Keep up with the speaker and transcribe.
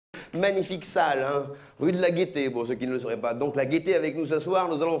magnifique salle, hein, rue de la Gaîté, pour ceux qui ne le sauraient pas. Donc la Gaîté avec nous ce soir,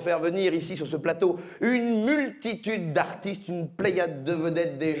 nous allons faire venir ici sur ce plateau une multitude d'artistes, une pléiade de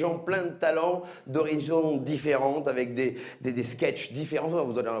vedettes, des gens pleins de talents, d'horizons différentes, avec des sketchs différents.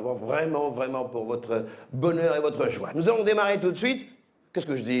 Vous allez en avoir vraiment pour votre bonheur et votre joie. Nous allons démarrer tout de suite. Qu'est-ce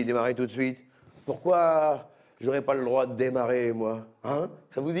que je dis, démarrer tout de suite? Pourquoi j'aurais pas le droit de démarrer, moi? Hein?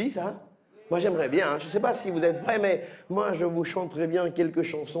 Ça vous dit, ça? Moi, j'aimerais bien, hein. Je ne sais pas si vous êtes prêts, mais moi, je vous chanterai bien quelques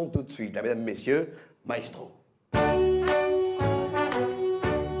chansons tout de suite. Là, mesdames, messieurs, maestro.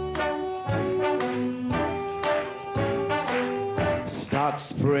 Start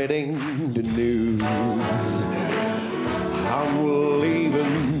spreading the news. I'm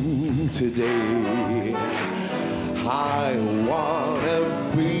leaving today. I wanna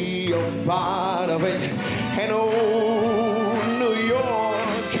be a part of it. And oh, New York,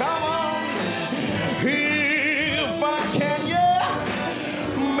 come on. If I can, yeah,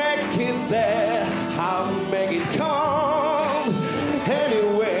 make it there. I'll make it come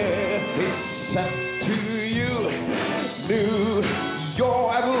anywhere. It's up to you. New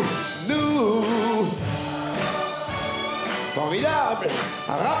York, à vous, nous. Formidable.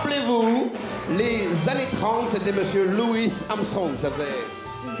 Rappelez-vous, les années 30, c'était Monsieur Louis Armstrong, ça faisait.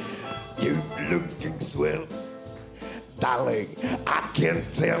 You looking swell, darling, I can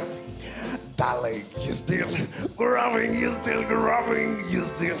tell. Darling, you still growing, you still growing, you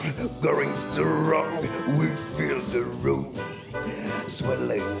still going strong. We feel the room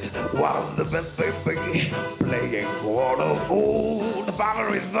swelling while the baby playing all of old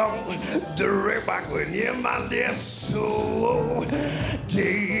favorite song. The way back when you man is so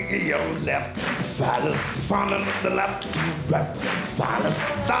take your left, fellas, follow the left, right, fellas,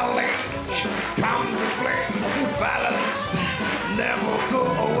 darling, come to play, fellas, never go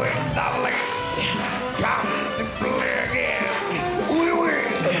away, darling. Come to play again. Oui, oui,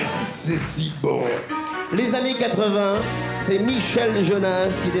 c'est si bon. Les années 80, c'est Michel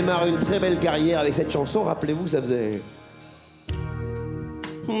Jonas qui démarre une très belle carrière avec cette chanson. Rappelez-vous, ça faisait...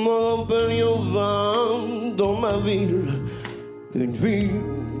 Mon pays au vent dans ma ville, une fille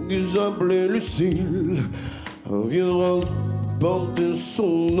qui s'appelait Lucille. Un vieux rock portait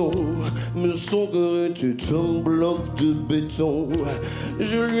son nom, mais son cœur était un bloc de béton.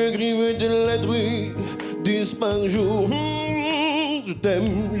 Je lui écrivais des lettres, 10 par jour. Je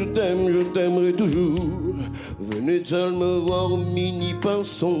t'aime, je t'aime, je t'aimerai toujours. Venait-elle me voir au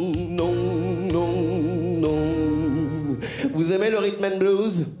mini-pinson? Non, non, non. Vous aimez le rhythm and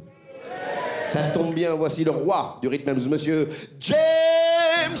blues? Ça tombe bien, voici le roi du rhythm and blues, monsieur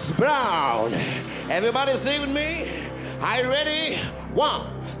James Brown. Everybody sing with me. Are you ready? 1,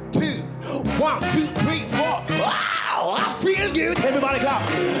 2, 1, 2, 3, 4. Wow, I feel good. Everybody clap.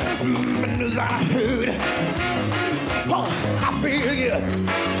 Oh, I feel good.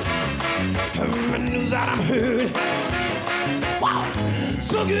 News that I'm heard. Wow,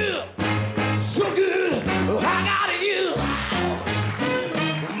 so good, so good. I got you.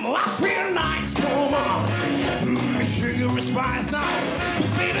 I feel nice. Come on, sugar and spice now.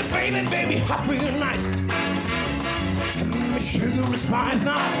 Baby, baby, baby, I feel nice. Sugar and spice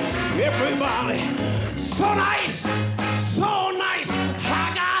now. Everybody, so nice, so nice.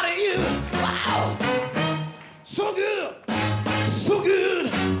 I got you. Wow. So good, so good,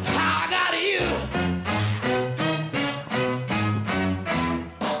 I got you.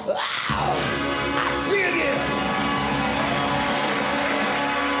 Wow, I feel it.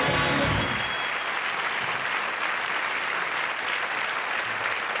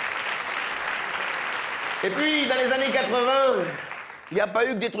 Et puis, dans les années 80, il n'y a pas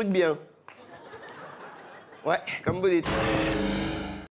eu que des trucs bien. Ouais, comme vous dites.